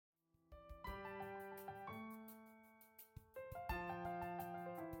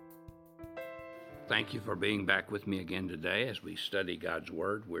Thank you for being back with me again today as we study God's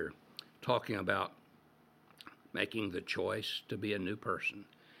Word. We're talking about making the choice to be a new person,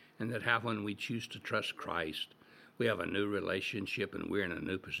 and that how when we choose to trust Christ, we have a new relationship and we're in a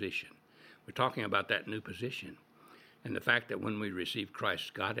new position. We're talking about that new position and the fact that when we receive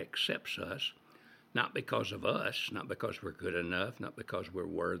Christ, God accepts us, not because of us, not because we're good enough, not because we're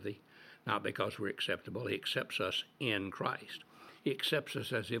worthy, not because we're acceptable. He accepts us in Christ. He accepts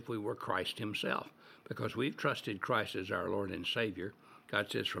us as if we were Christ himself, because we've trusted Christ as our Lord and Savior. God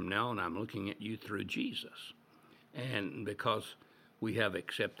says, from now on, I'm looking at you through Jesus. And because we have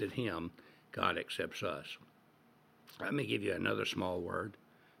accepted him, God accepts us. Let me give you another small word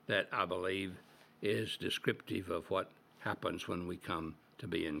that I believe is descriptive of what happens when we come to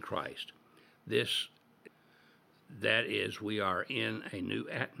be in Christ. That is, we are in a new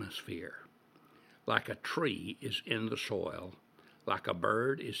atmosphere. Like a tree is in the soil, like a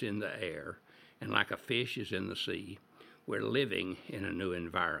bird is in the air, and like a fish is in the sea, we're living in a new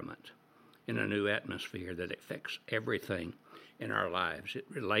environment, in a new atmosphere that affects everything in our lives. It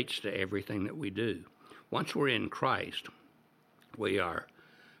relates to everything that we do. Once we're in Christ, we are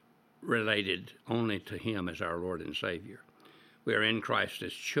related only to him as our Lord and Savior. We are in Christ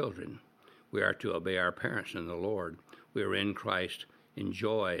as children. We are to obey our parents in the Lord. We are in Christ in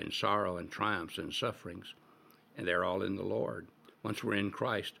joy and sorrow and triumphs and sufferings, and they're all in the Lord. Once we're in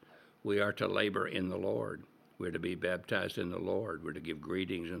Christ, we are to labor in the Lord. We're to be baptized in the Lord. We're to give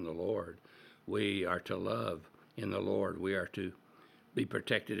greetings in the Lord. We are to love in the Lord. We are to be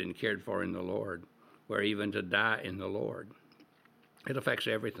protected and cared for in the Lord. We're even to die in the Lord. It affects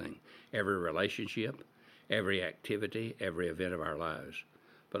everything, every relationship, every activity, every event of our lives.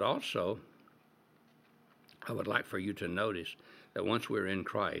 But also, I would like for you to notice that once we're in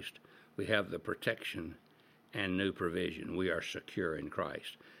Christ, we have the protection and new provision. We are secure in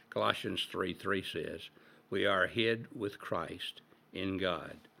Christ. Colossians 3:3 says, we are hid with Christ in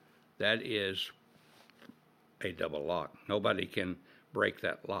God. That is a double lock. Nobody can break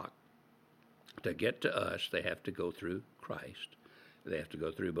that lock. To get to us, they have to go through Christ. They have to go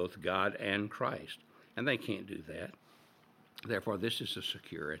through both God and Christ, and they can't do that. Therefore, this is a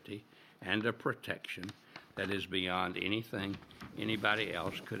security and a protection that is beyond anything anybody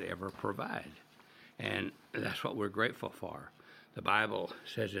else could ever provide. And that's what we're grateful for. The Bible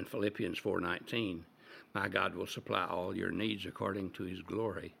says in Philippians 4:19, my God will supply all your needs according to his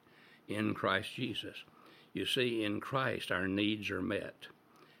glory in Christ Jesus. You see, in Christ, our needs are met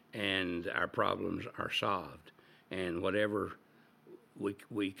and our problems are solved. And whatever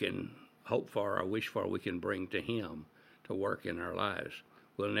we can hope for or wish for, we can bring to him to work in our lives.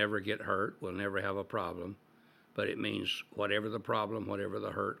 We'll never get hurt. We'll never have a problem. But it means whatever the problem, whatever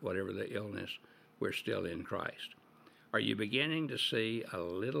the hurt, whatever the illness, we're still in Christ. Are you beginning to see a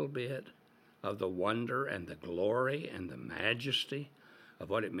little bit of the wonder and the glory and the majesty of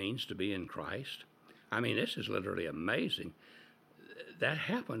what it means to be in Christ? I mean, this is literally amazing. That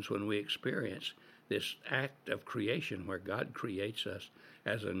happens when we experience this act of creation where God creates us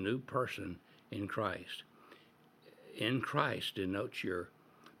as a new person in Christ. In Christ denotes your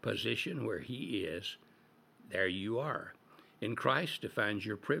position where he is. There you are. In Christ defines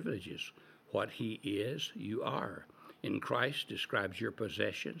your privileges. What he is, you are. In Christ describes your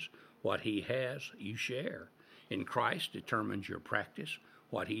possessions. What he has, you share. In Christ determines your practice.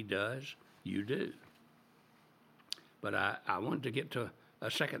 What he does, you do. But I wanted to get to a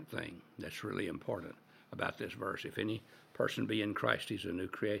second thing that's really important about this verse. If any person be in Christ, he's a new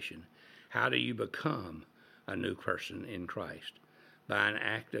creation. How do you become a new person in Christ? By an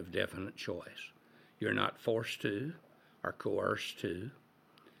act of definite choice. You're not forced to or coerced to.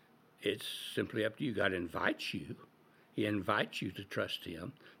 It's simply up to you. God invites you. He invites you to trust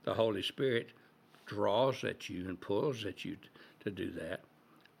him. The Holy Spirit draws at you and pulls at you to do that.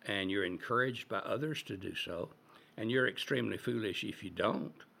 And you're encouraged by others to do so. And you're extremely foolish if you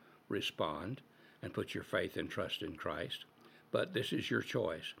don't respond and put your faith and trust in Christ. But this is your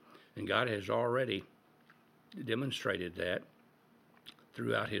choice. And God has already demonstrated that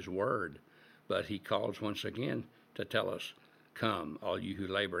throughout his word. But he calls once again to tell us, come, all you who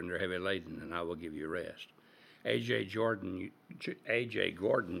labor and are heavy laden, and I will give you rest. A.J. Gordon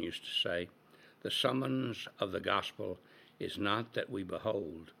used to say, the summons of the gospel is not that we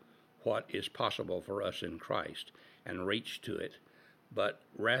behold what is possible for us in Christ and reach to it, but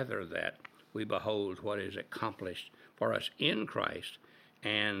rather that we behold what is accomplished for us in Christ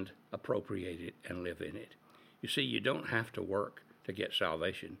and appropriate it and live in it. You see, you don't have to work to get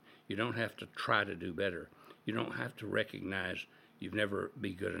salvation. You don't have to try to do better. You don't have to recognize you've never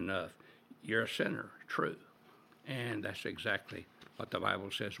be good enough. You're a sinner, true. And that's exactly what the Bible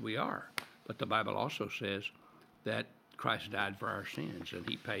says we are. But the Bible also says that Christ died for our sins, and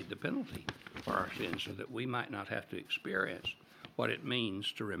he paid the penalty for our sins so that we might not have to experience what it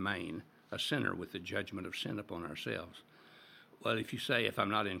means to remain a sinner with the judgment of sin upon ourselves. Well, if you say, if I'm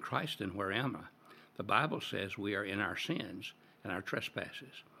not in Christ, then where am I? The Bible says we are in our sins and our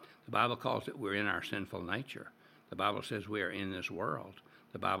trespasses. The Bible calls it we're in our sinful nature. The Bible says we are in this world.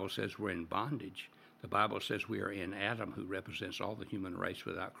 The Bible says we're in bondage. The Bible says we are in Adam, who represents all the human race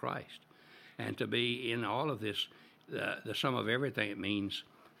without Christ. And to be in all of this, the sum of everything, it means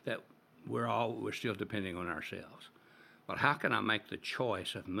that we're still depending on ourselves. Well, how can I make the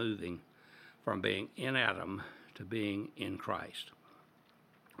choice of moving from being in Adam to being in Christ?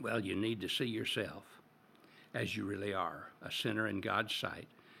 Well, you need to see yourself as you really are, a sinner in God's sight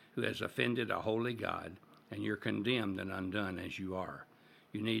who has offended a holy God, and you're condemned and undone as you are.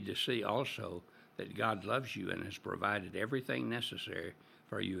 You need to see also that God loves you and has provided everything necessary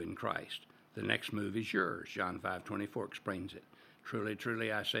for you in Christ. The next move is yours. John 5:24 explains it. Truly,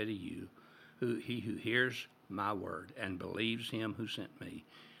 truly, I say to you, he who hears my word and believes him who sent me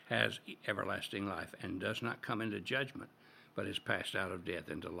has everlasting life and does not come into judgment, but is passed out of death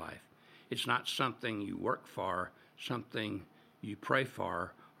into life. It's not something you work for, something you pray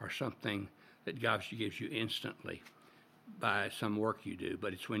for, or something that God gives you instantly by some work you do,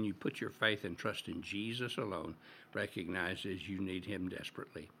 but it's when you put your faith and trust in Jesus alone, recognizes you need him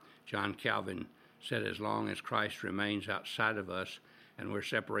desperately. John Calvin said, as long as Christ remains outside of us and we're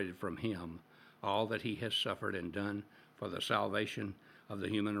separated from him, all that he has suffered and done for the salvation of the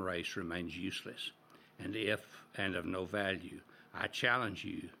human race remains useless and of no value. I challenge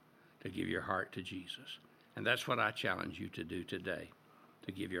you to give your heart to Jesus. And that's what I challenge you to do today,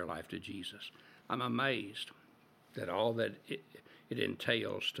 to give your life to Jesus. I'm amazed that all that it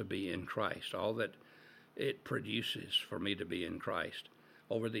entails to be in Christ, all that it produces for me to be in Christ.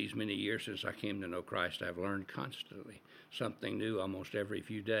 Over these many years since I came to know Christ, I've learned constantly something new almost every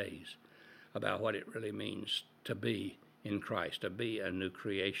few days about what it really means to be in Christ, to be a new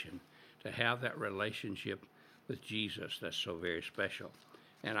creation, to have that relationship with Jesus that's so very special.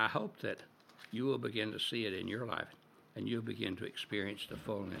 And I hope that you will begin to see it in your life, and you'll begin to experience the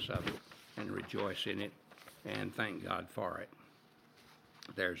fullness of it and rejoice in it and thank God for it.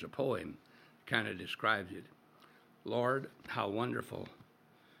 There's a poem that kind of describes it. Lord, how wonderful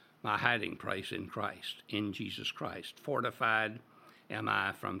my hiding place in Christ, in Jesus Christ. Fortified am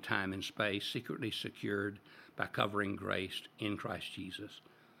I from time and space, secretly secured by covering grace in Christ Jesus.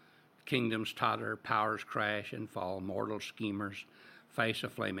 Kingdoms totter, powers crash and fall, mortal schemers face a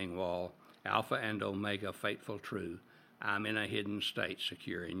flaming wall. Alpha and Omega, faithful true, I'm in a hidden state,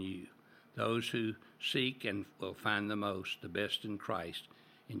 secure in you. Those who seek and will find the most, the best in Christ,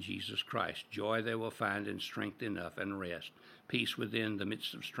 in Jesus Christ. Joy they will find and strength enough and rest, peace within the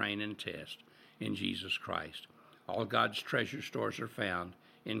midst of strain and test, in Jesus Christ. All God's treasure stores are found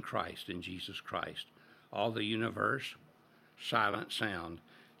in Christ, in Jesus Christ. All the universe, silent sound,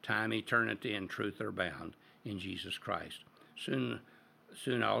 time, eternity, and truth are bound in Jesus Christ. Soon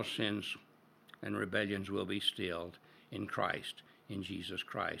all sins and rebellions will be stilled in Christ, in Jesus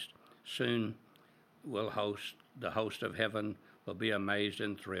Christ. Soon the host of heaven will be amazed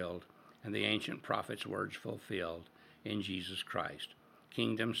and thrilled, and the ancient prophet's words fulfilled in Jesus Christ.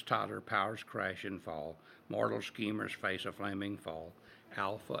 Kingdoms totter, powers crash and fall, mortal schemers face a flaming fall.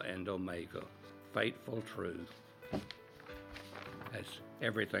 Alpha and Omega, faithful truth. As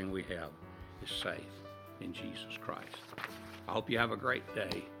everything we have is safe in Jesus Christ. I hope you have a great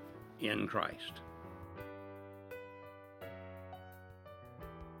day in Christ.